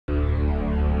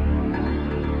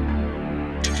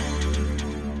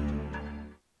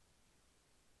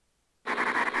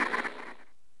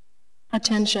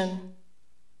Attention.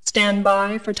 Stand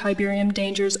by for Tiberium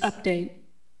Dangers Update.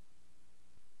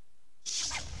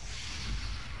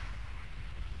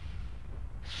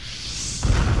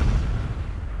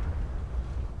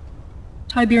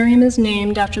 Tiberium is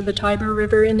named after the Tiber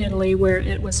River in Italy, where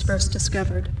it was first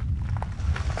discovered.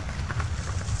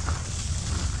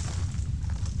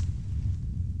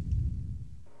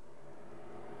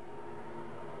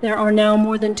 There are now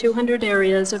more than 200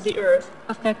 areas of the Earth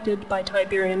affected by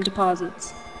Tiberium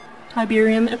deposits.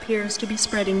 Tiberium appears to be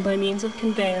spreading by means of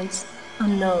conveyance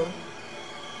unknown.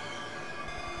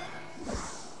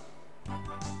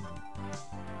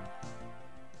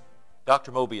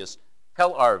 Dr. Mobius,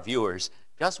 tell our viewers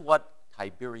just what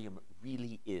Tiberium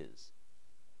really is.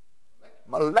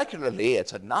 Molecularly,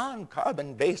 it's a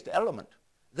non-carbon-based element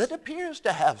that appears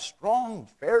to have strong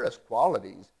ferrous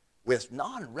qualities with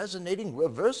non-resonating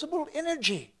reversible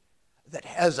energy that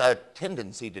has a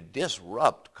tendency to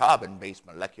disrupt carbon-based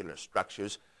molecular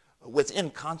structures with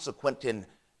inconsequent and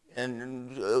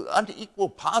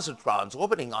unequal positrons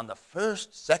orbiting on the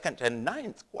first, second, and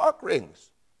ninth quark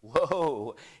rings.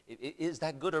 Whoa, is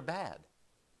that good or bad?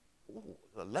 Ooh,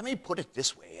 let me put it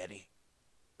this way, Eddie.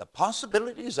 The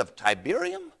possibilities of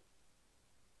Tiberium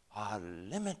are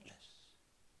limitless.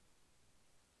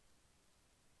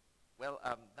 Well,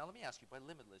 now let me ask you, by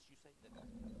limitless, you say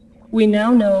that... We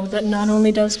now know that not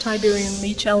only does Tiberium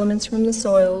leach elements from the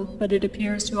soil, but it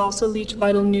appears to also leach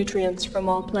vital nutrients from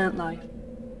all plant life.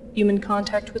 Human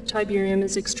contact with Tiberium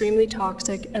is extremely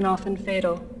toxic and often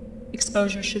fatal.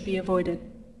 Exposure should be avoided.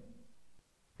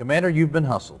 Commander, you've been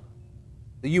hustled.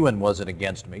 The UN wasn't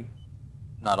against me.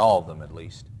 Not all of them, at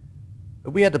least.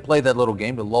 But we had to play that little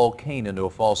game to lull Kane into a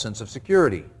false sense of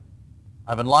security.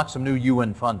 I've unlocked some new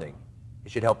UN funding.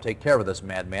 It should help take care of this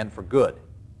madman for good.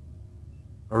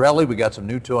 Morelli, we got some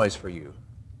new toys for you.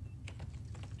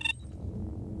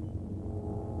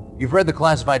 You've read the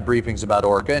classified briefings about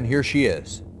Orca, and here she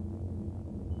is.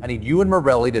 I need you and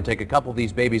Morelli to take a couple of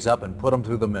these babies up and put them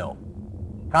through the mill.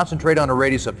 Concentrate on a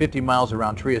radius of 50 miles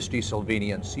around Trieste,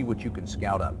 Slovenia, and see what you can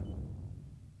scout up.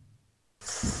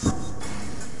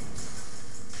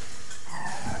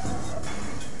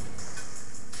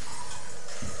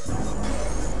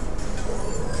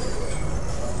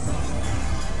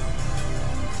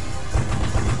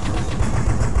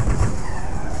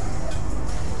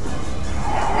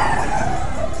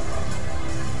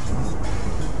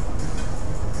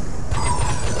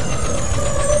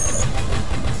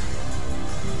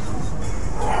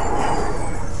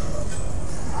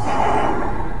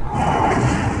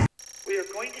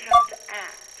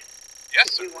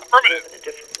 Affirmative. In a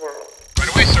different world. Right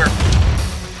away, sir.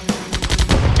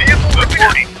 Vehicle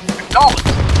reporting. Acknowledged.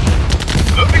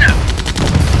 Moving out.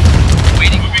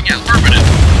 Waiting. Moving out. Affirmative.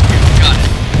 Got it.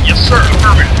 Yes, sir.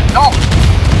 Affirmative. Acknowledged.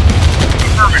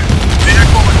 Affirmative.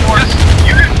 Vehicle reporting. Yes.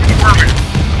 Unit. Affirmative.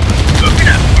 Moving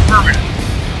out. Affirmative.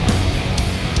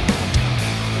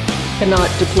 Cannot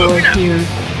deploy here.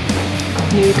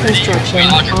 New construction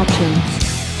options.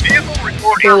 Vehicle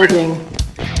reporting. Building.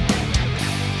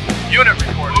 Unit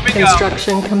report. Moving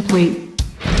Construction out. Complete.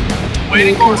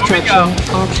 Waiting New for construction moving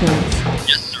out. options.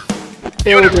 Yes, sir.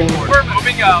 Building. Unit report.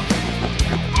 Moving out.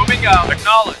 Moving out.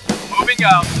 Acknowledge. Moving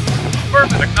out.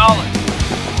 Affirmative. Acknowledge.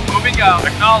 Moving out.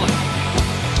 Acknowledge.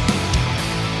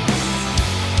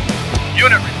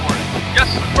 Unit reporting.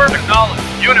 Yes, affirmative. Acknowledge.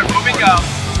 Unit moving out.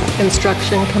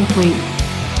 Construction complete.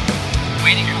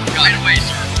 Waiting. Right away,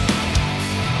 sir.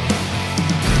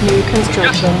 New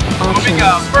construction Yes, options. moving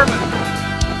out. Affirmative.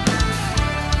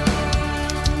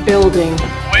 Building.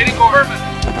 Waiting for affirmative.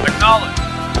 Acknowledge.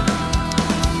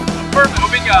 Affirmative.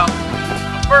 Moving out.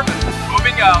 Affirmative.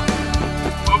 Moving out.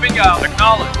 Moving out.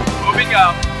 Acknowledge. Moving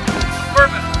out.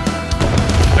 Affirmative.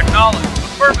 Acknowledge.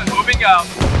 Affirmative. Moving out.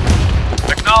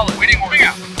 Acknowledge. Waiting. Moving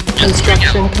out.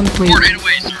 Construction complete. Right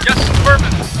away, sir. Yes,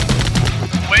 affirmative.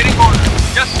 Waiting order.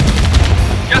 Yes.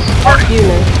 Yes, reporting.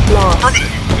 Unit lost. Affirmative.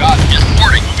 Got it. Yes,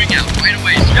 reporting. Moving out. Right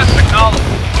away, sir. Yes, acknowledge.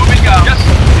 Moving out. Yes.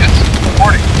 Yes.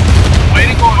 Reporting.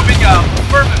 Waiting order. Moving out.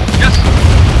 Affirmative. Yes.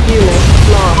 Unit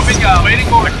lost. Moving out. Waiting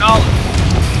order. Acknowledge.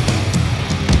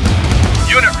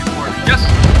 Unit reporting. Yes.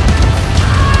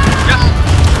 Yes.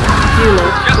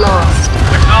 Unit Yes. lost.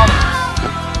 Acknowledge.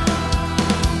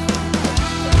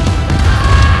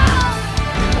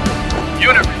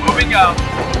 Unit moving out.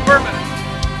 Affirmative.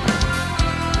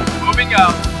 Moving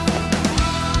out.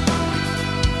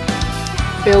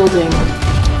 Building.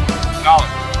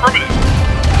 Acknowledge. Affirmative.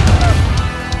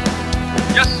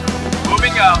 Yes, sir.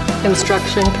 Moving out.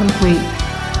 Construction complete.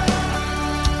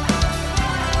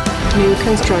 New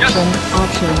construction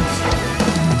options.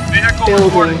 Vehicle Building.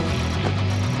 reporting.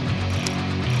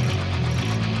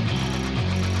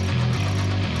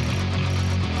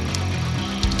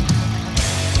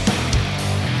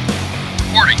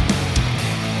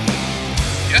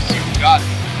 got it.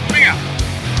 Moving out.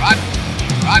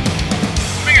 Roger. Roger.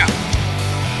 Moving out.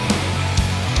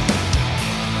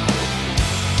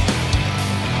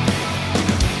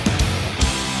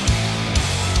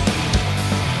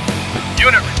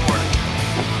 Unit reporting.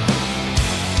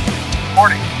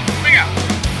 Reporting. Moving out.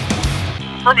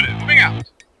 Affirmative. Moving out.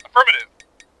 Affirmative.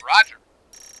 Roger.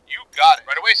 You got it.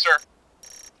 Right away, sir.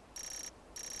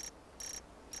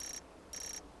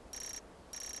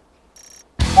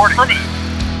 Reporting. Affirmative.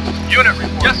 Unit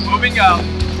report. Yes, moving out.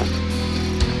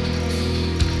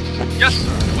 Yes, sir.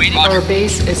 Waiting. Our Roger.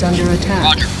 base is under attack.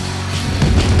 Roger.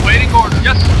 Waiting order.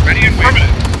 Yes, sir. Ready and waiting.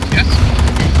 Affirmative. Yes, sir.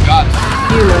 You got it.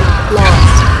 Unit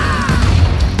lost.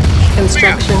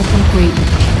 Construction complete.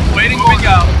 Waiting. Moving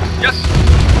out. Yes, sir.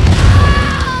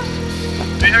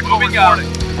 Vehicle moving out.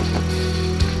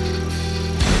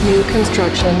 New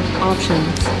construction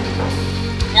options.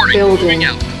 Reporting. Building. Moving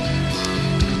out.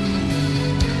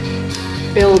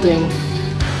 Building.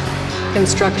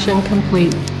 Construction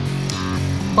complete.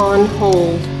 On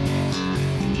hold.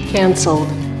 Cancelled.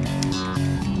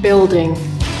 Building.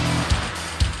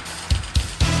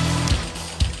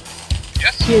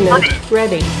 Yes, sir. Unit Affirmative.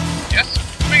 ready. Yes, sir.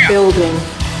 Moving out. Building.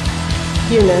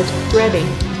 Unit ready.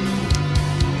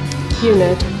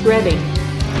 Unit ready.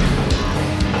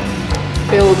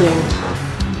 Building.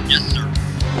 Yes, sir.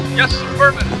 Yes, sir.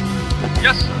 Affirmative.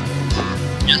 Yes, sir.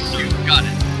 Yes, sir. You got it.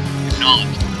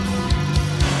 Acknowledged.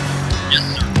 Yes,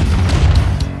 sir.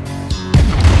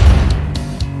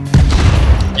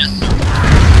 Yes, sir.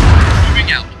 Moving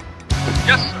out.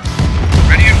 Yes, sir.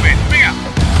 Ready and wait. Moving out.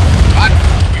 Roger.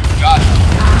 You got it.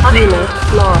 Affirmative. Unit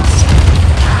lost.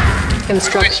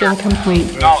 Construction complete.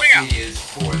 Moving out.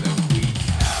 Reporting.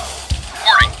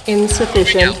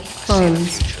 Insufficient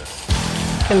funds.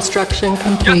 Construction Yes,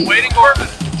 complete. waiting order.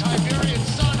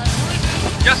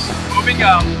 Yes, sir. Moving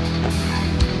out.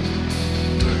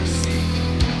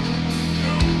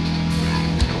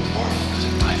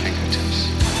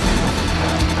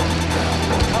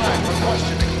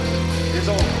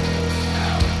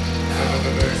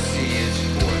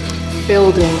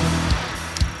 Building.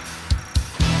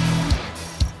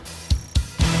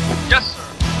 Yes, sir.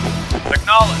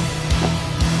 Acknowledged.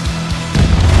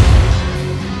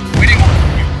 Waiting order.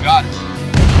 You got it.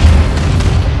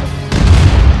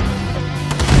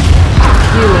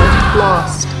 Unit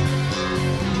lost.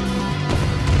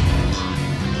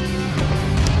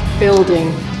 Building.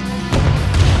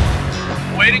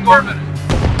 Waiting order.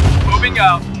 Moving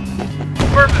out.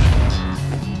 Affirmative.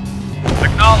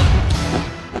 Acknowledged.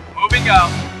 Moving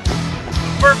out.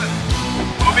 Affirmative.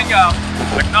 Moving out.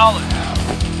 Acknowledged.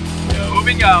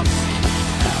 Moving out.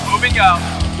 Moving out.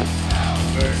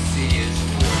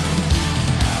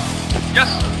 Yes,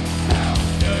 sir.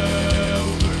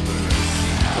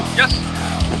 Yes, sir.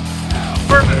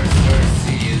 Affirmative.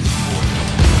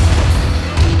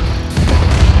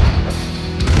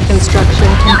 Construction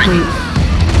complete.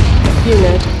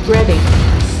 Unit ready.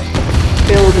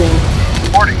 Building.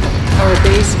 Reporting. Our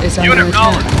base is under Unit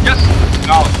acknowledged. attack. Yes, sir.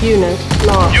 Acknowledged. Unit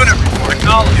lost. Unit report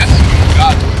acknowledged. Yes, sir.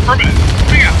 Got it. Affirmative.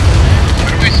 Moving out.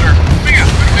 Right away, sir. Moving out.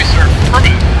 Right away, sir.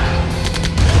 Affirmative.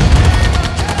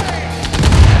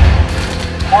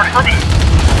 Reporting. Affirmative.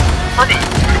 Affirmative.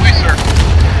 Right away, sir.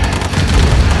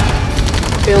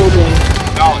 Building.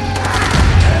 Acknowledged.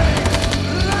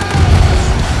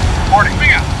 Reporting.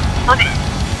 Moving out. Affirmative.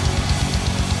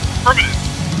 Affirmative.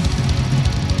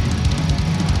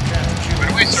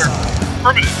 Right away, sir.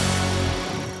 Affirmative.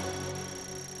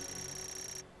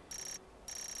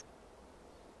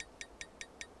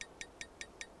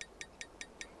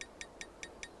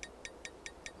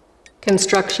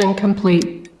 Construction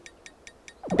complete.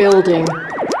 Building.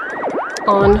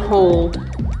 On hold.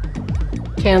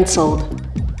 Cancelled.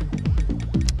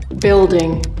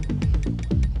 Building.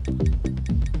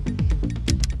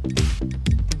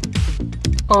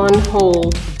 On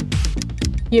hold.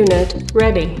 Unit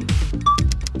ready.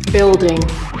 Building.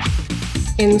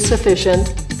 Insufficient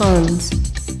funds.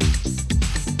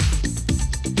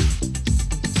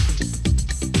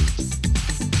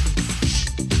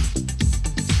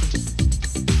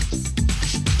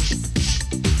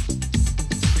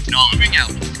 Moving out.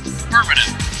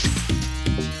 Affirmative.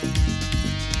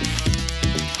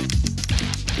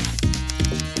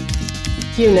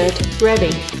 Unit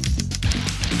ready.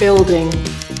 Building.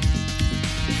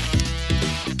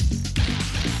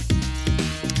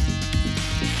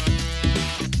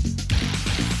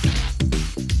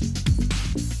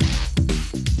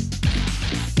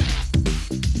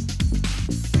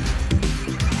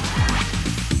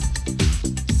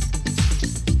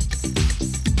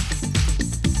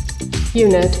 Yes,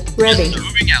 Unit ready. sir.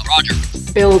 Moving out. Roger.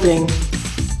 Building.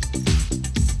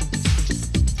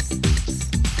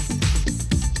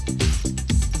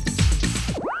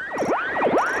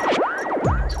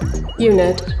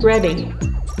 Unit ready.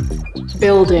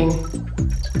 Building.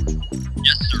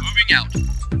 Yes, sir. Moving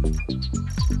out.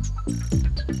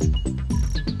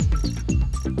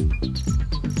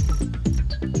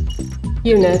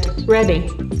 Unit ready.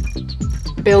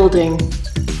 Building.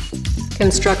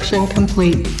 Construction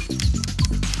complete.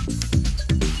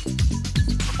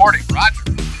 Reporting. Roger.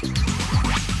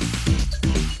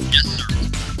 Yes, sir.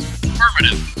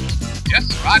 Affirmative. Yes,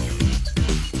 sir. Roger.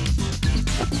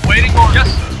 Waiting order. Yes,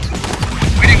 sir.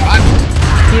 Waiting.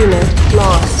 Roger. Unit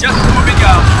lost. Yes, sir. Moving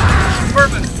out.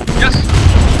 Affirmative. Yes,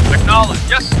 sir. Acknowledge.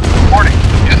 Yes, sir. Reporting.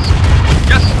 Yes, sir.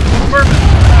 Yes, sir. Affirmative.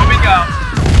 Moving out.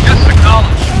 Yes,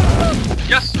 acknowledge.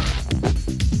 Yes, sir.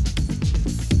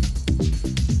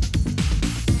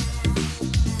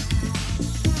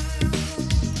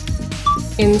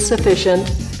 Insufficient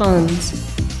funds.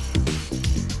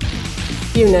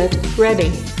 Unit ready.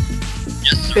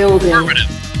 Yes, sir. Building. Affirmative.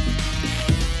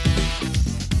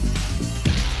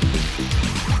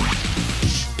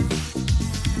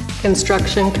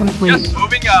 Construction complete. Yes,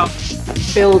 moving out.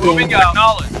 Building. Moving out.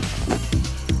 Acknowledge.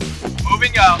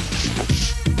 Moving out.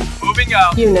 Moving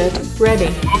out. Unit ready.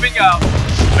 Moving out.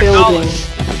 Building.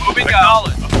 Acknowledge. Moving out.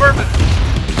 Affirmative.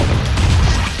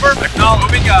 Affirmative. Acknowledge.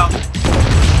 Moving out.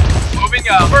 Moving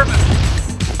out. Affirmative.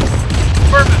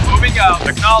 Affirmative. Moving out.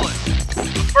 Acknowledge.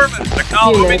 Affirmative.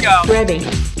 Acknowledge. Moving Unit out. ready.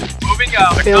 Moving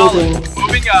out. Building. Acknowledge.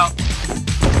 Moving out.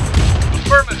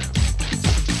 Affirmative.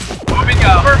 Moving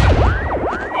out. Affirmative.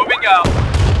 Moving out.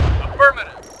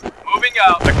 Affirmative. Moving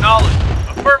out. Acknowledge.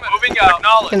 Affirmative. Moving out.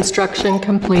 Acknowledge. Construction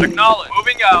complete. Acknowledge.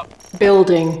 Moving out.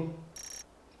 Building.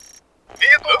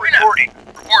 Vehicle reporting.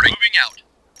 Reporting. Moving out.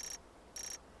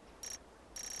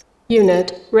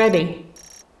 Unit ready.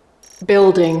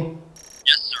 Building.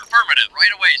 Yes, sir. Affirmative.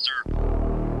 Right away, sir.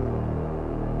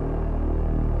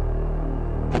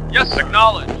 Yes,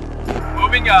 acknowledge.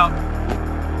 Moving out.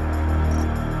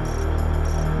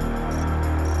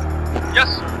 Yes,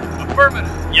 sir.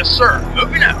 Affirmative. Yes, sir.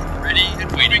 Moving out. Ready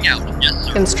and waiting out. Yes,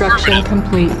 sir. Construction Affirmative.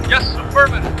 complete. Yes,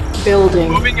 affirmative.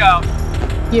 Building. Moving out.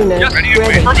 Unit Yes, ready.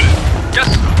 affirmative.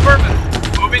 Yes,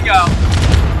 affirmative. Moving out.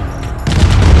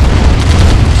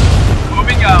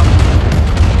 Moving out.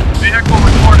 Vehicle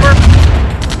reporting.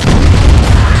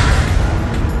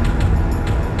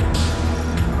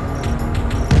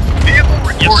 Vehicle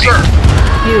reporting. Yes, sir.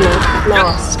 Unit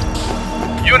lost.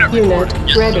 Unit Unit reporting.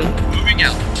 Yes, ready. sir. Moving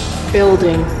out.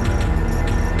 Building.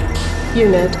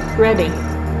 Unit ready.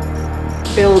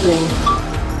 Building.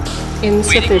 Insufficient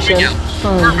Waiting, moving out.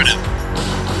 funds.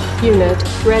 Affirmative. Unit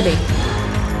ready.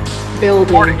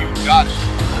 Reporting, Building. you got it.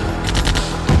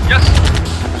 Yes,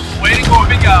 sir. Waiting,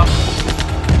 moving out.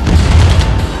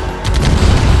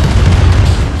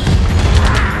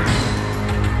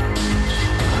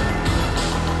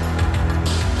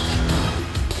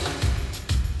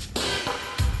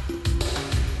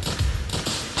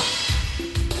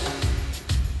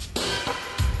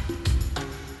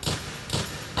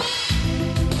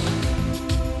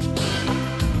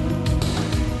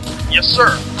 Yes,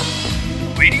 sir.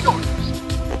 Waiting orders.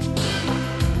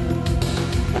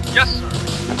 Yes, sir.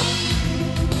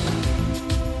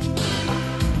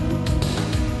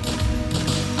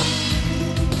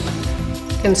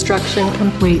 Construction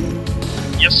complete.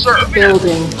 Yes, sir. Moving out.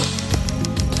 Building.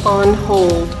 On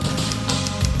hold.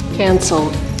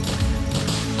 Cancelled.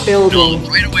 Building. Acknowledge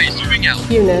right away. Moving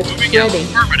out. Unit Moving out. ready.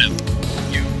 Affirmative.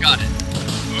 You got it.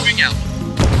 Moving out.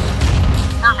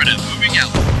 Affirmative. Moving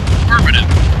out. Affirmative.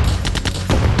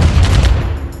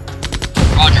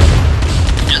 Roger.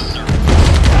 Yes, sir.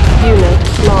 Unit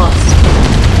lost.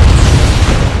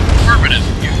 Affirmative.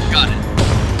 You got it.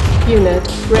 Unit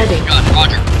ready. Got it.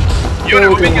 Roger. Unit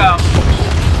Building. moving out.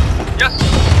 Yes, sir.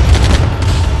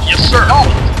 Yes, sir.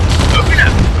 Moving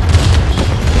out.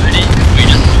 Ready? We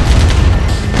just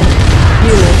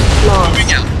Unit lost.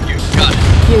 moving out. You got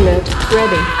it. Unit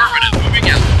ready. Affirmative. Moving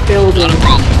out. Building. Not a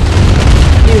problem.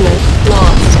 Unit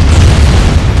lost.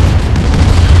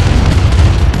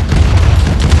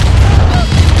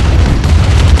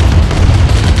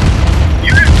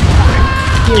 Unit reporting.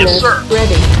 Unit Yes, sir.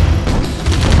 ready.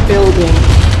 Building.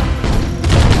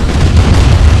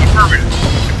 Affirmative.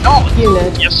 Acknowledge.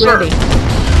 Unit Yes, sir. ready.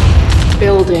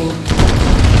 Building.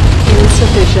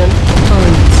 Insufficient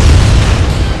funds.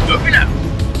 Moving out.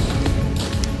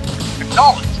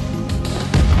 Acknowledge.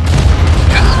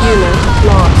 Yes. Unit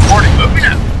lost. Reporting. Moving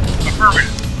out.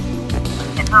 Affirmative.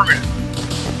 Affirmative.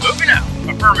 Moving out.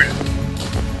 Affirmative.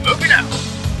 Moving out.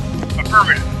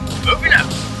 Affirmative. Moving out.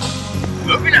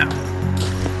 Moving out.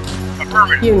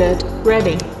 Affirmative. Unit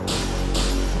ready.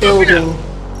 Moving Building.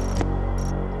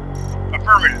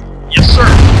 Affirmative. Yes, sir.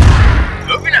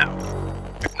 Moving out.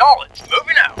 Acknowledge.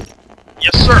 Moving out.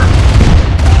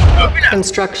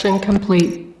 Construction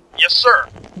complete. Yes, sir.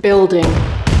 Building.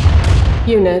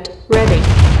 Unit ready.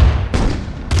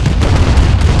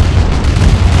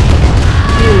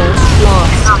 Unit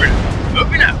lost. Affirmative.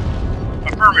 Moving out.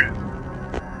 Affirmative.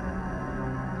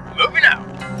 Moving out.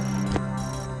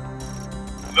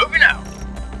 Moving out.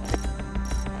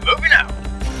 Moving out.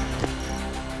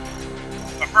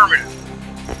 Affirmative.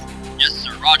 Yes,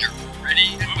 sir. Roger.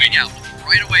 Ready and moving out.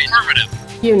 Right away, sir.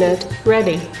 Affirmative. Unit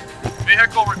ready.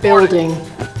 Vehicle reporting. Building.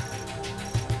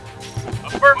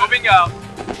 Affirmative. Moving out.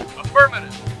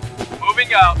 Affirmative.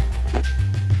 Moving out.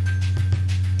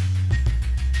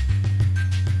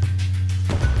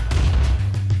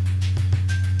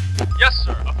 Yes,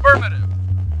 sir. Affirmative.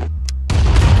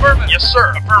 Affirmative. Yes,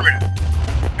 sir. Affirmative.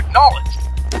 Acknowledged.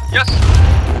 Yes,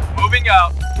 sir. Moving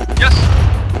out. Yes, sir.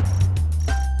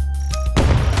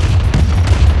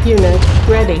 Unit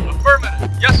ready.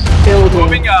 Affirmative. Yes, sir. Building.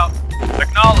 Moving out.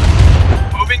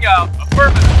 Acknowledged. Moving out.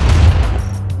 Affirmative.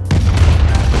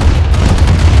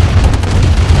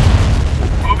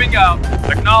 Moving out.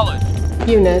 Acknowledged.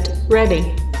 Unit ready.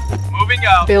 Moving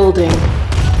out. Building.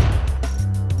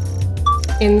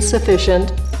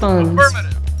 Insufficient funds.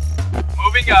 Affirmative.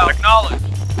 Moving out. Acknowledged.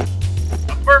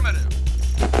 Affirmative.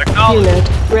 Acknowledged. Unit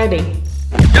ready.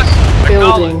 Yes, sir.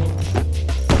 Building.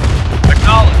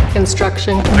 Acknowledged.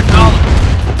 Construction complete.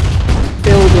 Acknowledged.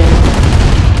 Building.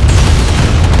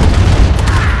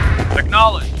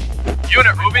 Acknowledged.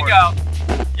 Unit moving out.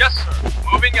 Yes, sir.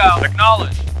 Moving out.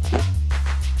 Acknowledged.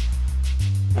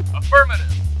 Affirmative.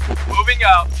 Moving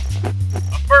out.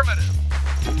 Affirmative.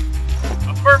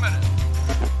 Affirmative.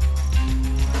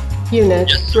 Unit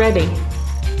Yes, sir. ready.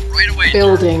 Right away, sir.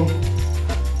 Building.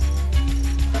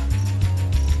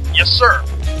 Yes, sir.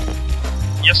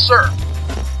 Yes, sir.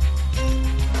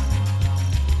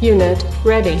 Unit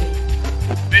ready.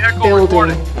 Vehicle Building.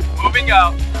 reporting. Moving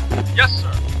out. Yes,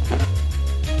 sir.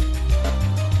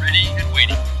 Ready and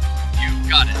waiting. You've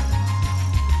got it.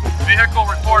 Vehicle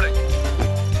reporting.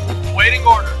 Waiting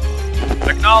order.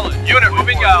 Acknowledged. Unit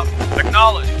moving out.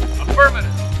 Acknowledged.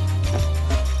 Affirmative.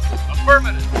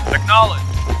 Affirmative. Acknowledged.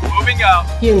 Moving out.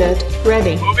 Unit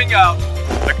ready. Moving out.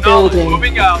 Acknowledged. Building.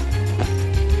 Moving out.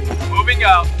 Moving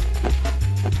out.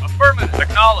 Affirmative.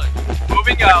 Acknowledged.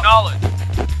 Moving out. Acknowledged.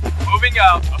 Moving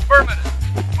out. Affirmative.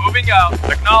 Moving out.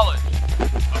 Acknowledged.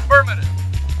 Affirmative.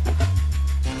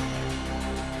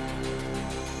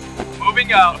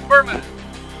 Moving out. Affirmative.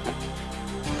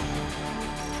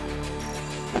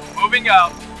 Moving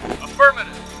out.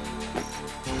 Affirmative.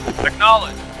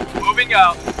 Acknowledged. Moving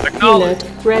out. Acknowledged.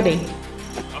 Unit ready.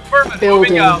 Affirmative.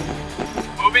 Building. Moving out.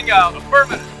 Moving out.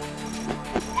 Affirmative.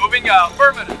 Moving out.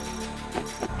 Affirmative.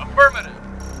 Affirmative.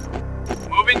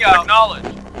 Moving out. Acknowledged.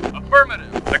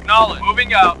 Affirmative. Acknowledged.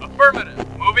 Moving out.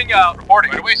 Affirmative. Moving out.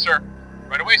 Reporting. Right away, sir.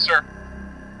 Right away, sir.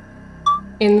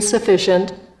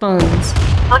 Insufficient funds.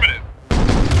 Affirmative.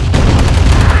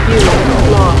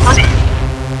 Unit lost. Affirmative.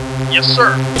 Yes,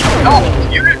 sir.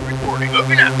 Acknowledged. Unit reporting.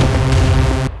 Moving out.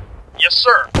 Yes,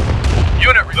 sir.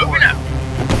 Unit reporting. Moving out.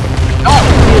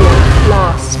 Acknowledged. Unit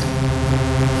lost.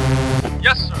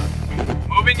 Yes, sir.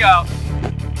 Moving out.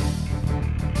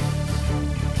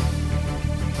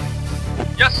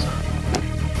 Yes, sir.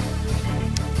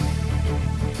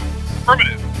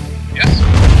 Affirmative. Yes, sir.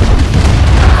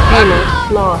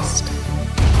 Unit lost.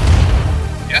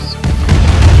 Yes, sir.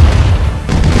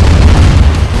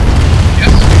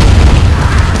 Yes, sir.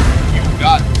 You've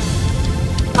got it.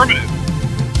 Affirmative.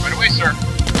 Right away, sir.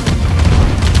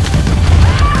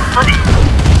 Affirmative.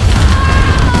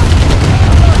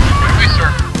 Right away, sir.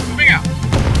 Moving out.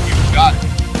 You've got it.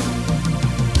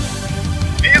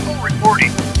 Vehicle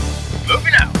reporting.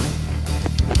 Moving out.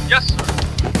 Yes, sir.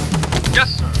 Yes,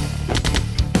 sir.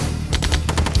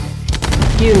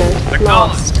 Unit Acknowledged.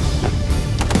 lost.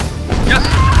 Yes,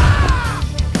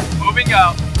 sir. Moving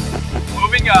out.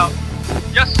 Moving out.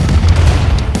 Yes, sir.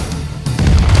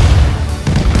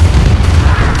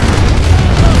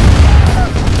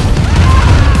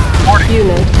 Reporting.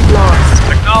 Unit lost.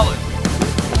 Acknowledged.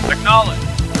 Acknowledged.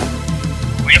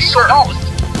 Yes, sir. Acknowledged.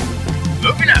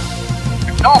 Moving out.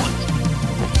 Acknowledged.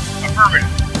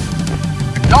 Affirmative.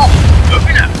 Acknowledged.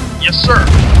 Moving out. Yes, sir.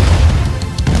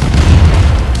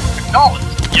 Acknowledged.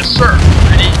 Yes, sir.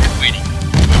 Ready and waiting.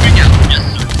 Moving out. Yes,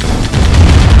 sir.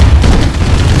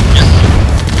 Yes, sir.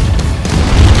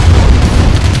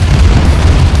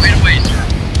 Right away, sir.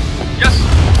 Yes, sir.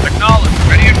 Acknowledged.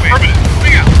 Ready and waiting. Affirmative.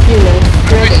 Moving out. Unit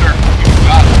Right away, ready. sir. You've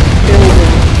got it.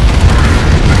 Building.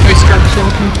 Right away, sir. Construction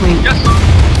complete. Yes, sir.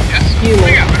 Yes, sir. Unit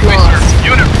Moving out. Right away, sir. lost.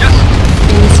 Unit. Yes, sir.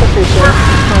 Insufficient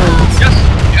funds. Yes,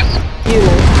 sir. Yes, sir.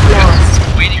 Unit Yes, lost. sir.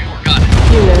 Waiting for got it.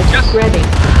 Unit Yes, sir. ready.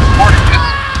 Reporting. Yes,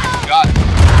 sir. You've got it.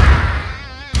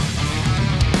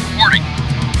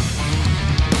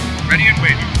 Ready and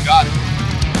waiting. Got it.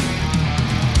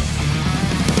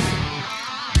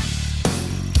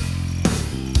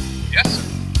 Yes, sir.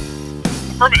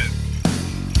 Affirmative.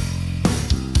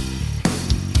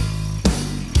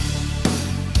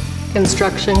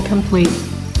 Construction complete.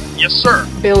 Yes, sir.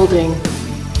 Building.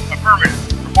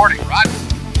 Affirmative. Reporting. Roger.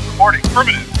 Reporting.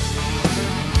 Affirmative.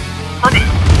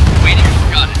 Affirmative. Waiting.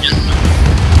 Got it. Yes, sir.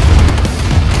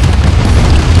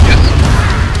 Yes, sir.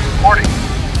 Reporting.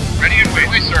 Ready and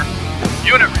waiting, sir.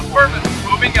 Unit affirmative.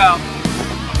 Moving out.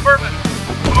 Affirmative.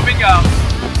 Moving out.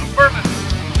 Affirmative.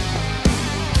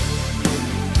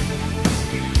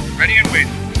 Ready and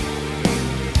waiting.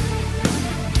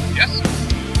 Yes, sir.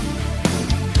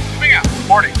 Moving out.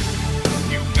 Reporting.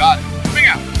 You got it. Moving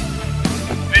out.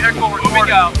 Vehicle reporting.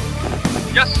 Moving out.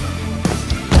 Yes, sir.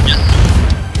 Yes, sir.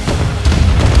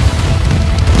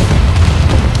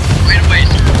 Right away,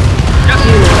 sir. Yes,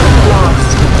 sir. Unit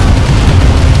lost.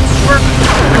 Affirmative.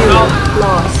 Unit Acknowledged.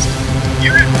 lost.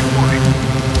 Unit reporting.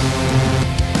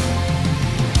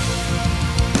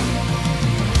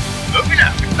 Moving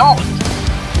out. Acknowledged.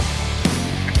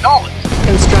 Acknowledged.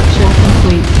 Construction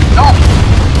complete. Acknowledged.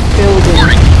 Building.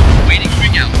 Reporting. Waiting.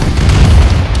 Moving out.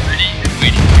 Ready and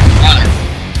waiting. Roger.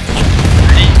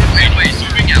 Ready and right away, sir.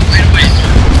 Moving out. Right away, sir.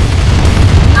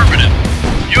 Affirmative.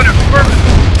 Unit affirmative.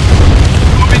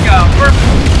 Moving out. Affirmative.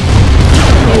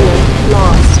 Unit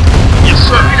lost. Yes,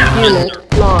 sir. Unit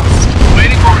lost.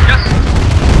 Waiting for yes, sir.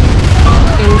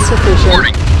 Insufficient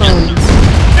Reporting. funds.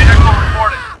 Vehicle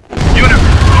reporting. Unit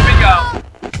moving out.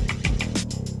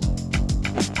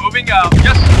 Moving out.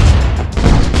 Yes, sir.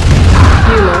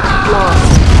 Unit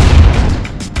lost.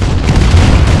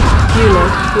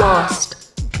 Unit lost.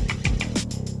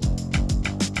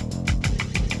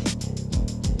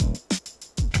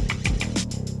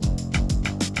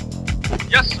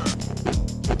 Yes, sir.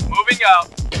 Moving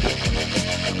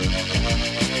out.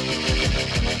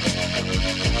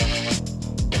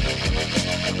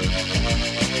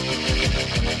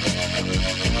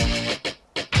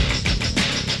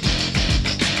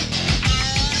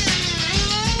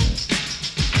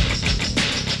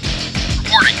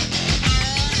 Reporting.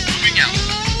 Moving out.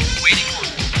 Waiting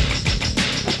order.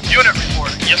 Unit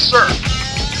reporting. Yes, sir.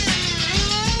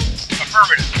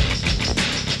 Affirmative.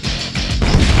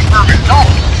 Affirmative. No.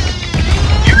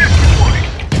 Unit reporting.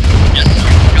 Yes,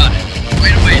 sir. Got it.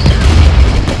 Right away, sir.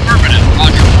 Affirmative.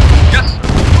 Roger. Yes, sir.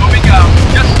 Moving out.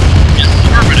 Yes, sir. Yes,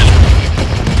 sir. Affirmative.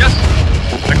 Yes, sir.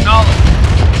 Acknowledged.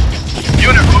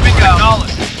 Unit moving out.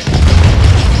 Acknowledged.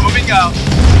 Moving out.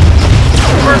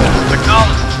 Affirmative.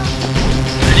 Acknowledged.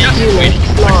 Ready Yes, and Unit waiting.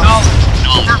 lost. Acknowledged.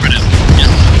 No. Affirmative.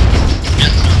 Yes, sir.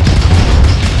 Yes, sir.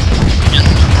 Yes,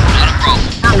 sir. Not a problem.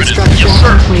 Affirmative. Construction Yes,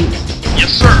 sir. complete.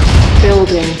 Yes, sir.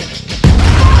 Building.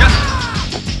 Yes,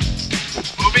 sir.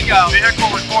 Moving out. Vehicle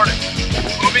reporting.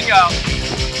 Moving out.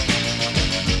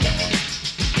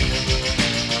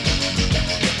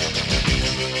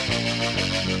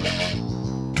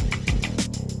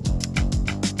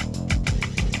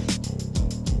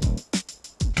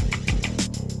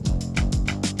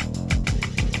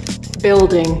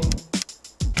 Building.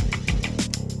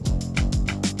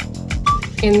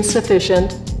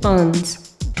 Insufficient funds.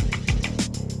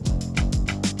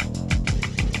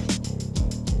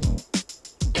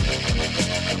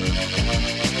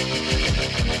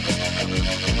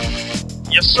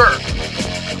 Yes, sir.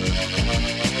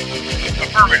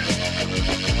 Affirmative.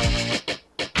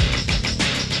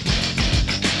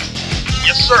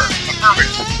 Yes, sir.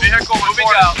 Affirmative. Vehicle moving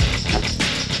out.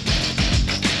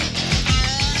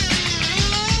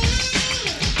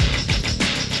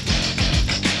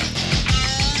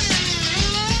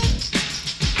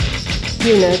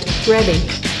 Unit ready.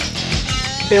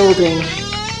 Building.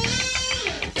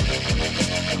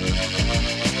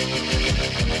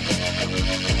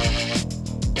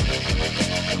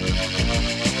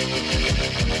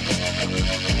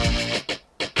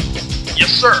 Yes,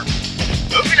 sir.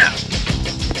 Moving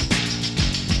out.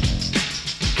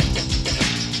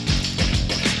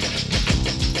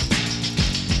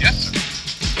 Yes, sir.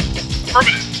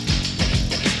 Affirmative.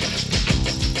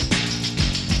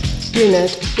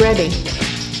 Unit ready.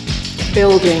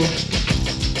 Building.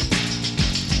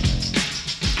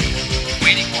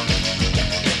 Waiting order.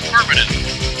 Affirmative.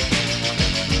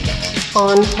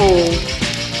 On hold.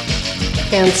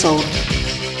 Cancel.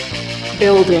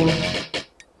 Building.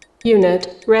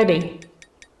 Unit ready.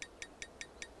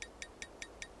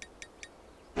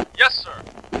 Yes, sir.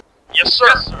 Yes, sir.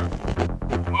 Yes, sir.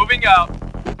 Moving out.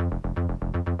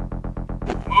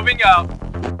 Moving out.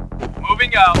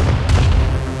 Moving out.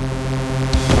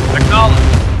 Acknowledge.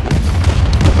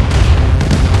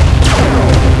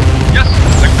 Yes,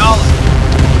 sir. Acknowledge.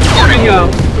 Moving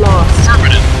out. Unit lost.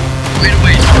 Affirmative. Right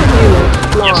away, sir. Unit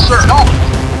Yes, lost. sir. Acknowledged.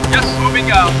 Yes, moving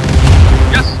out.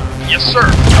 Yes, sir. Yes, sir.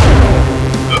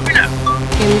 Moving out.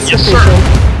 Insufficient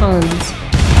funds.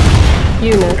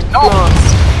 Unit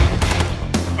lost.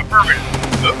 Affirmative.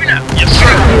 Moving out. Yes, sir.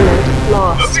 Unit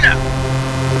lost. Moving out.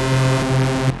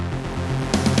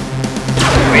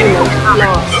 Unit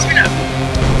lost. Moving out.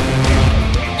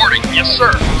 Reporting. Yes,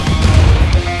 sir.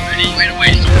 Ready. Right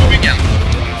away, sir. Moving out.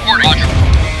 Reporting. Roger.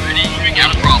 Ready. Moving out.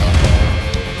 Not a problem.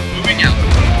 Moving out.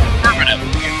 Affirmative.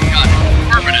 You got it.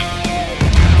 Affirmative.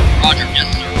 Roger. Yes,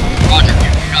 sir. Roger.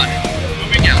 You got it.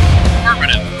 Moving out.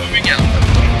 Affirmative. Moving out.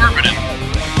 Affirmative.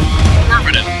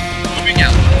 Affirmative. Moving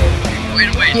out. Right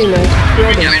away, sir. Unit Moving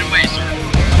ready. out. Right away, sir.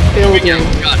 Moving Building.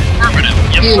 out. Got it. Affirmative.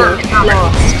 Yes, sir. Unit Affirmative.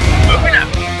 lost. Moving out.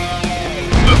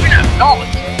 Moving out.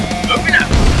 Knowledge. Moving out.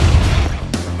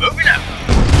 Moving out.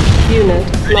 Unit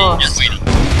Ready. Just lost. waiting.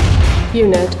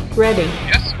 Unit ready.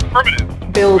 Yes, sir. Affirmative. Right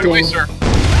away, Building. sir.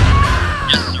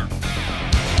 Yes, sir.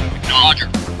 Roger.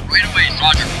 Right away,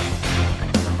 Roger.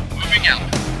 Moving out.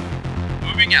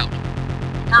 Moving out.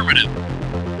 Affirmative.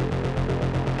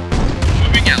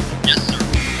 Moving out. Yes, sir.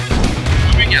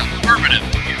 Moving out. Affirmative.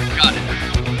 You got it.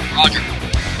 Roger.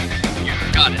 You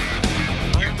got it.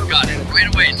 You got it. Right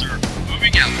away, sir.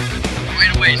 Moving out.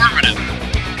 Right away, affirmative.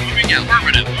 Moving out.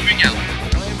 Affirmative. Moving out.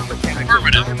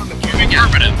 Affirmative. Moving out.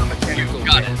 Affirmative. You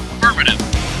got it. Affirmative.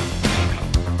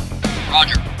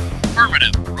 Roger.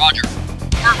 Affirmative. Roger.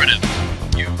 Affirmative.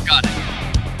 You got it.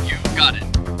 You got it.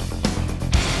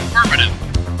 Affirmative.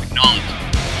 Acknowledge.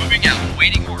 Moving out.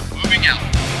 Waiting order. Moving out.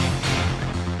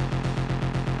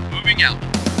 Moving out.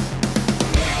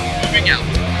 Moving out.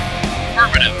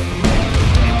 Affirmative.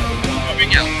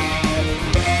 Moving out.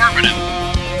 Affirmative.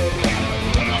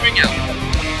 Moving out.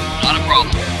 Not a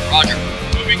problem. Roger.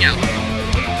 Moving out.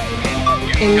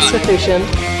 You got it. Insufficient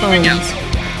Moving out. funds.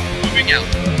 Moving out.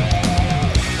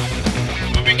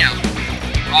 Moving out.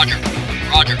 Roger.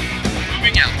 Roger.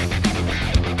 Moving out.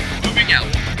 Moving out.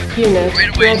 Unit Right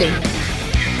away, ready. sir.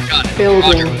 You got it. Building.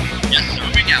 Roger. Yes, sir.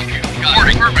 Moving out. You got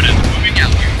it. Affirmative. Moving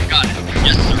out. You got it.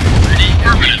 Yes, sir. Ready.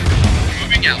 Affirmative.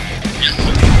 Moving out. Yes,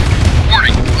 sir.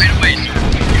 Reporting. Right away, sir.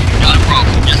 Not a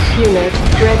problem. Yes, sir. Unit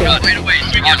ready. Got it. Right away,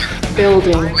 sir. Roger.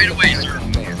 Building. Right away, sir.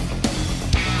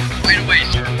 Right away,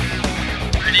 sir.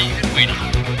 Ready and waiting.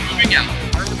 Moving out.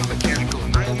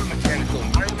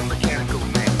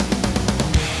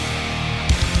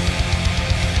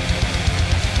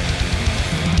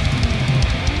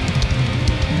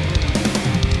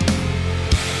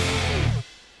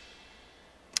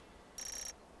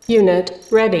 Unit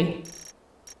ready.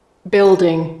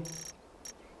 Building.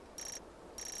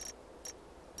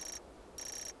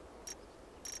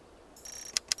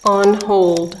 On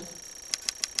hold.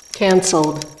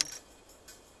 Cancelled.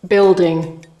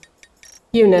 Building.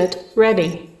 Unit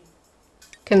ready.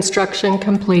 Construction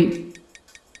complete.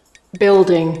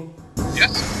 Building.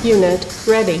 Yes, sir. Unit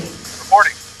ready.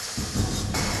 Reporting.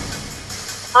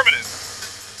 Affirmative.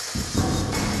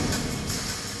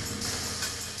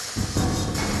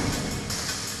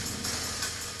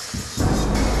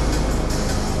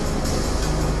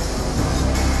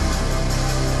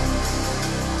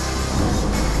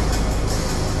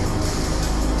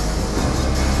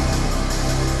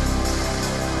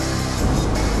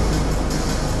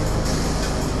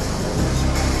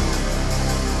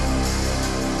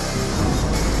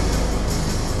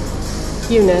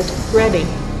 Unit ready.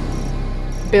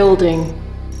 Building.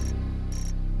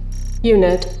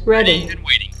 Unit ready. And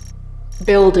waiting.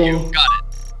 Building. Got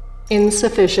it.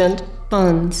 Insufficient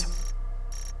funds.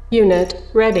 Unit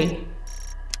ready.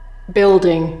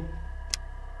 Building.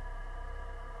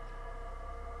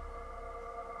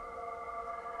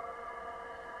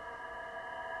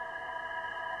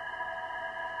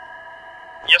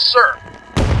 Yes, sir.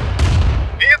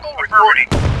 Vehicle reporting.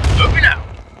 Moving out.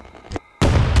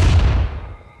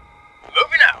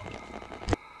 Moving out.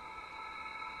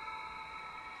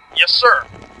 Yes, sir.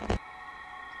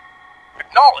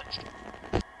 Acknowledged.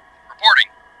 Reporting.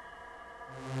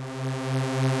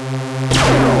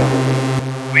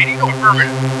 Waiting to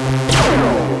affirmative.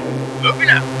 Moving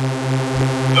out.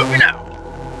 Moving out.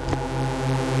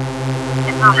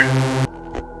 Affirmative.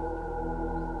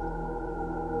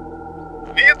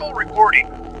 Vehicle reporting.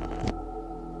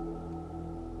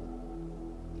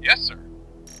 Yes, sir.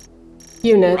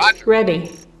 Unit Roger.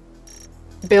 ready.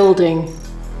 Building.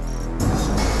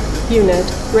 Unit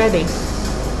ready.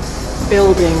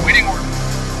 Building. Waiting order.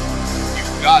 You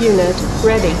got it. Unit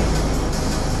ready.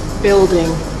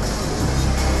 Building.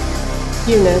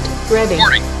 Unit ready.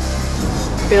 Reporting.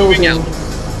 Building. Moving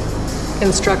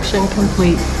Construction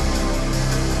complete.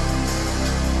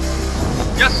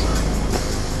 Yes,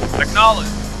 sir.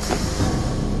 Acknowledged.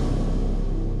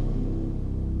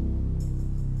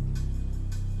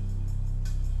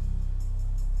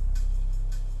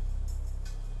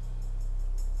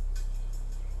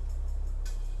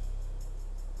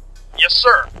 Yes,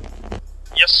 sir.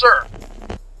 Yes, sir.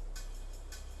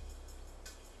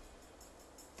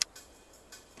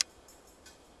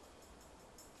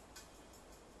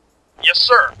 Yes,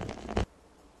 sir.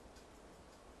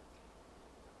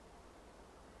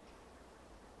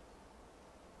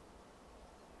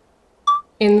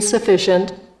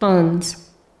 Insufficient funds.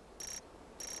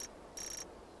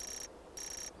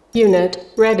 Unit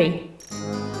ready.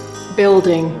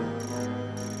 Building.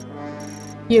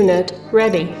 Unit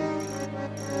ready.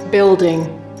 Building.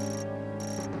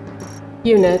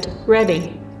 Unit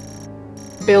ready.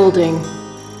 Building.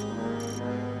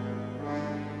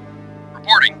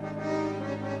 Reporting.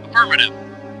 Affirmative.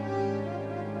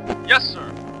 Yes, sir.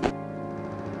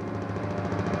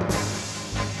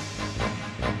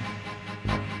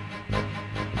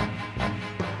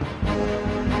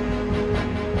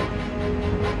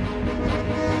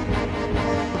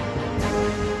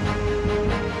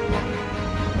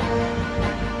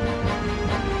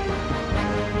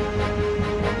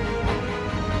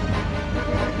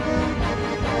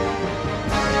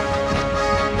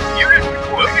 Unit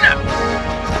moving out.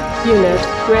 Unit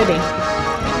ready.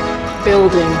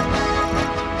 Building.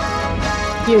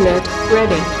 Unit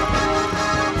ready.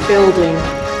 Building.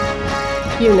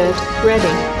 Unit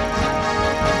ready.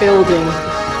 Building.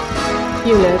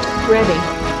 Unit ready.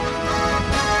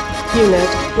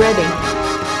 Unit ready.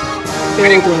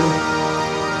 Building.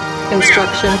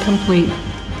 Construction complete.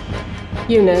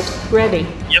 Unit ready.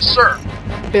 Yes, sir.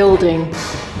 Building.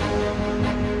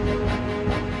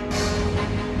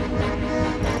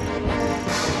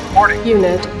 Reporting.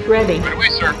 Unit ready. Right away,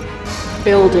 sir.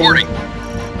 Building. Reporting.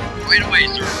 Right away,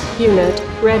 sir. Unit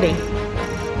ready.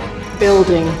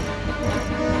 Building.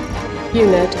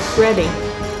 Unit ready.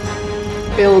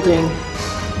 Building.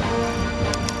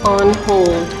 On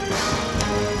hold.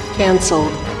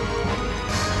 Cancelled.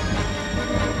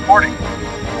 Reporting.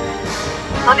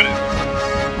 Affirmative.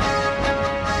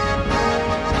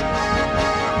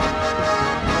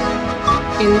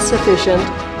 Insufficient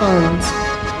funds.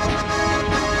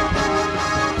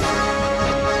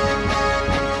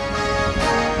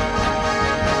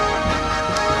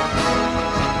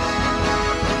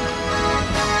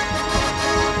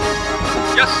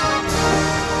 Yes,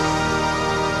 sir.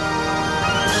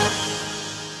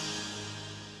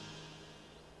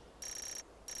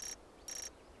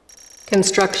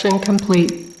 Construction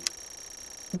complete.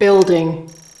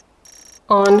 Building.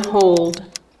 On hold.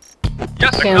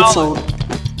 Yes, Cancelled.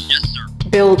 acknowledged. Yes, sir.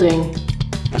 Building.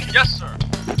 Yes, sir.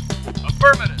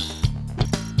 Affirmative.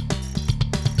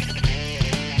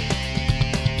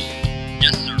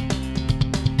 Yes, sir.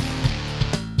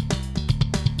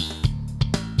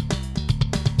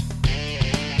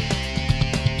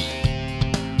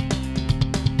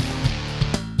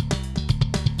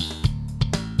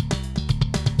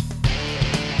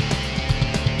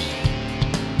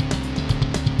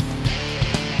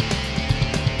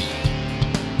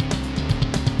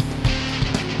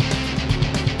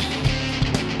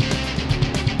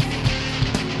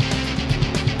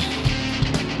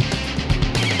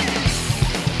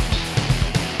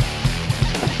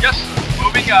 Yes, sir.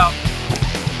 Moving out.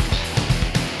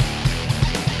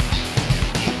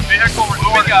 Vehicle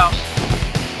moving out.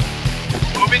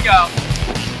 Moving out.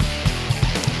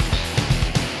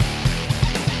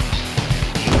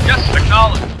 Yes,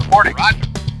 acknowledged. Reporting. Roger.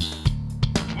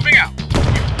 Moving out.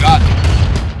 You got it.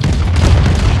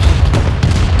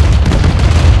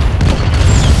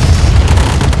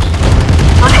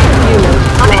 Unit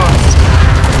lost.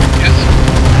 Yes, sir.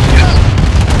 Yes, sir.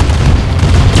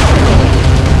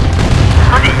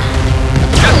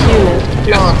 Unit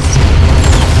lost.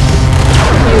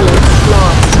 Unit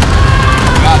lost.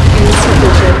 Got it.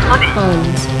 Insufficient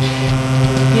funds.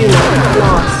 Unit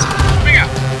lost. Moving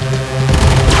out.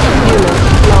 Unit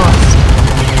lost.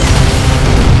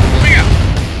 Moving out.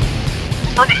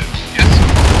 Affirmative. Yes, sir.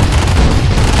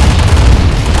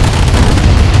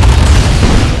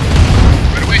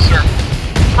 Right away, sir.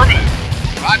 Affirmative.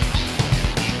 Roger.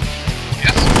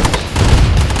 Yes, sir.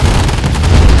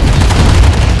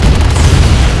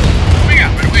 Moving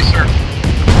out. Right away, sir.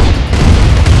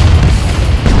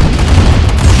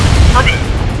 Affirmative.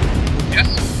 Yes,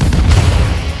 sir.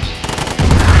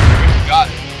 Got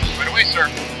it. Right away, sir.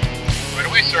 Right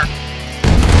away, sir.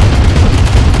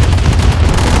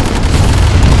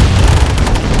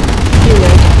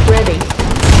 Unit ready.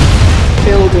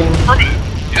 Building.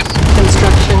 Yes, sir.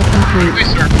 Construction Right away,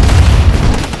 complete. sir.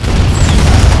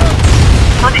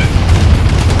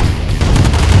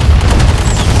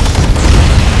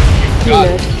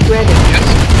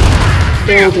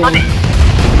 Building.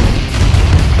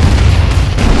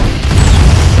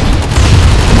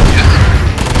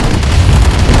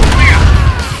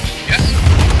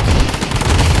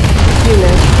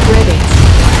 Unit ready.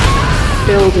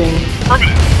 Building.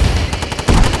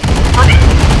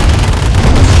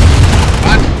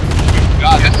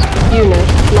 Unit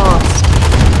lost.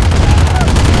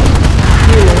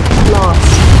 Unit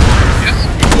lost.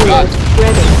 Unit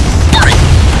ready.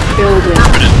 Building.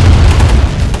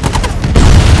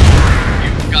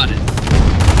 You've got it.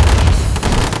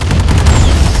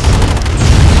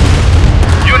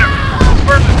 Unit report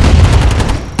affirmative.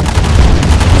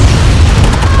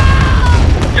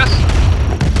 Yes, sir.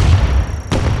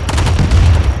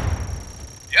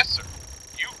 Yes, sir.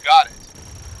 You got it.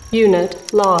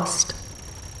 Unit lost.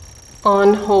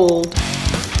 On hold.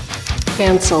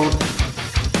 Cancelled.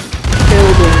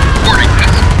 Building. Reporting,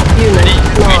 yes. Unit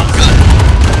lost.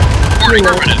 Reporting,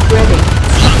 Unit affirmative. ready.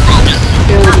 Not a problem.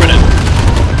 Building.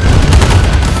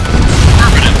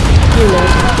 Affirmative. Unit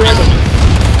ready.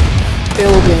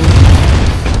 Building.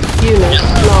 Unit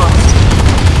lost.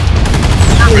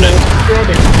 Unit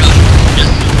ready. Got it. Yes,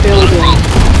 sir. Not a Building.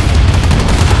 problem.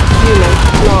 Unit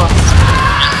lost.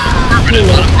 Affirmative.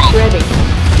 Unit Not a problem. ready.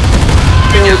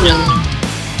 Yes, Building. sir.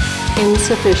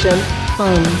 Insufficient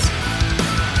funds.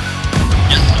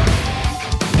 Yes, sir.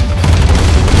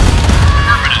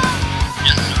 Affirmative.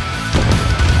 Yes, sir.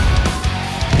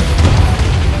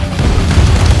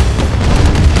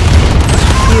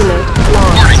 Unit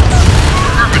lost. Reporting.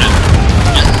 Affirmative.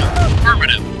 Yes, sir.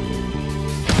 Affirmative.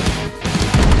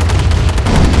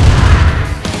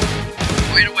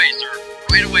 Right away, sir.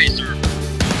 Right away, sir.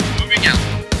 Moving out.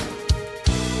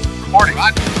 Reporting.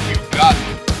 Roger. You got it.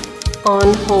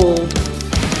 On hold.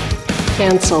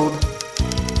 Cancelled.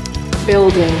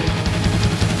 Building.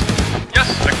 Yes,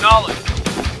 acknowledged.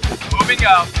 Moving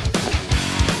out.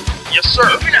 Yes, sir.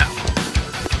 Moving out.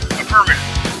 Affirmative.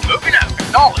 Moving out.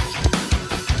 Acknowledged.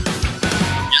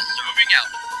 Yes, sir. Moving out.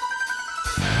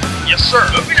 Yes, sir.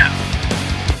 Moving out.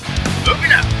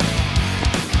 Moving out.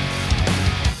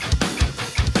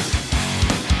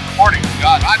 Reporting.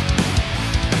 Got it.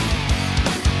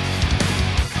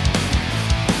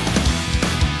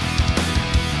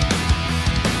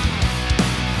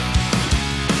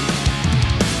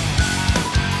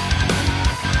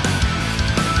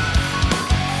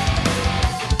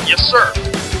 Yes, sir.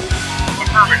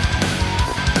 Affirmative.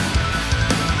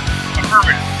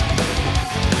 Affirmative.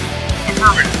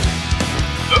 Affirmative.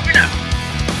 Moving out.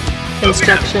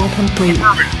 Construction complete.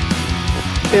 Affirmative.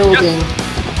 Building.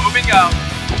 Yes. Moving out.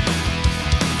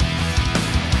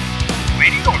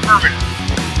 Waiting on affirmative.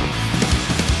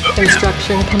 Moving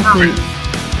Construction out. complete.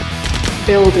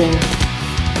 Building.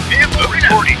 Vehicle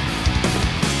reporting.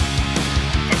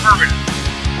 Affirmative.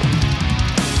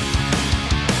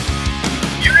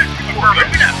 Unit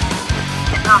affirmative. Moving out.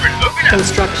 Affirmative. Moving out.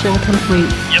 Construction complete.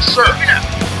 Yes, sir. Moving out.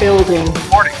 Building.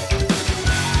 Reporting.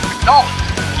 Acknowledged.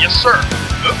 Yes, sir.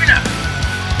 Moving out.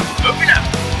 Moving out.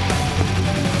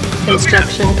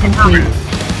 Construction Moving out. complete.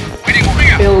 Affirmative. Waiting on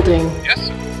out. Building. Yes,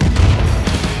 sir.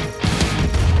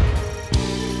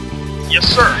 Yes,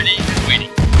 sir. Ready and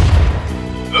waiting.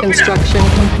 Moving out. Construction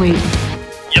complete.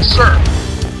 Yes, sir.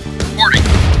 Reporting.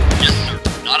 Yes, sir.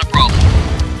 Not a problem.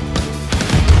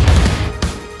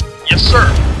 Yes, sir.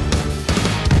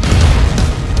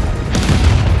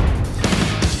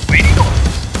 Waiting on.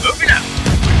 Moving out.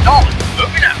 Acknowledged.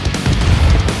 Moving out.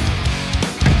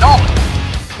 Acknowledged.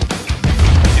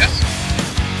 Yes.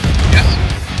 Yes.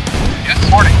 Yes.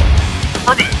 Morning.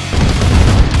 Affirmative.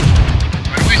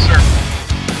 Right away, sir.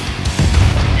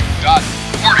 You got it.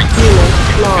 Reporting. Unit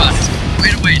Got lost. it.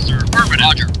 Right away, sir. Affirmative.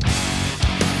 Roger.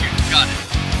 You've got it.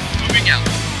 Moving out.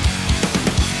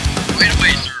 Right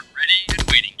away, sir. Ready and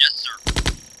waiting. Yes, sir.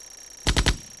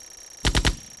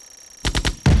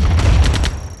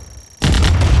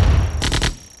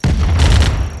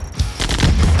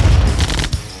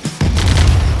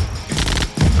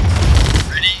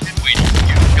 Ready and waiting.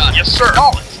 You've got it. Yes, sir.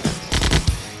 Acknowledged.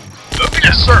 Moving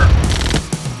out. Yes, sir.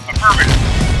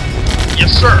 Affirmative.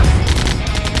 Yes, sir.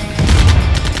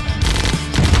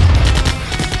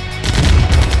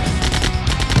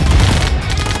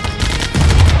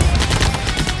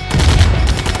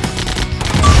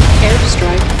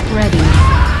 Airstrike ready.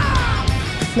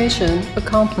 Mission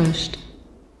accomplished.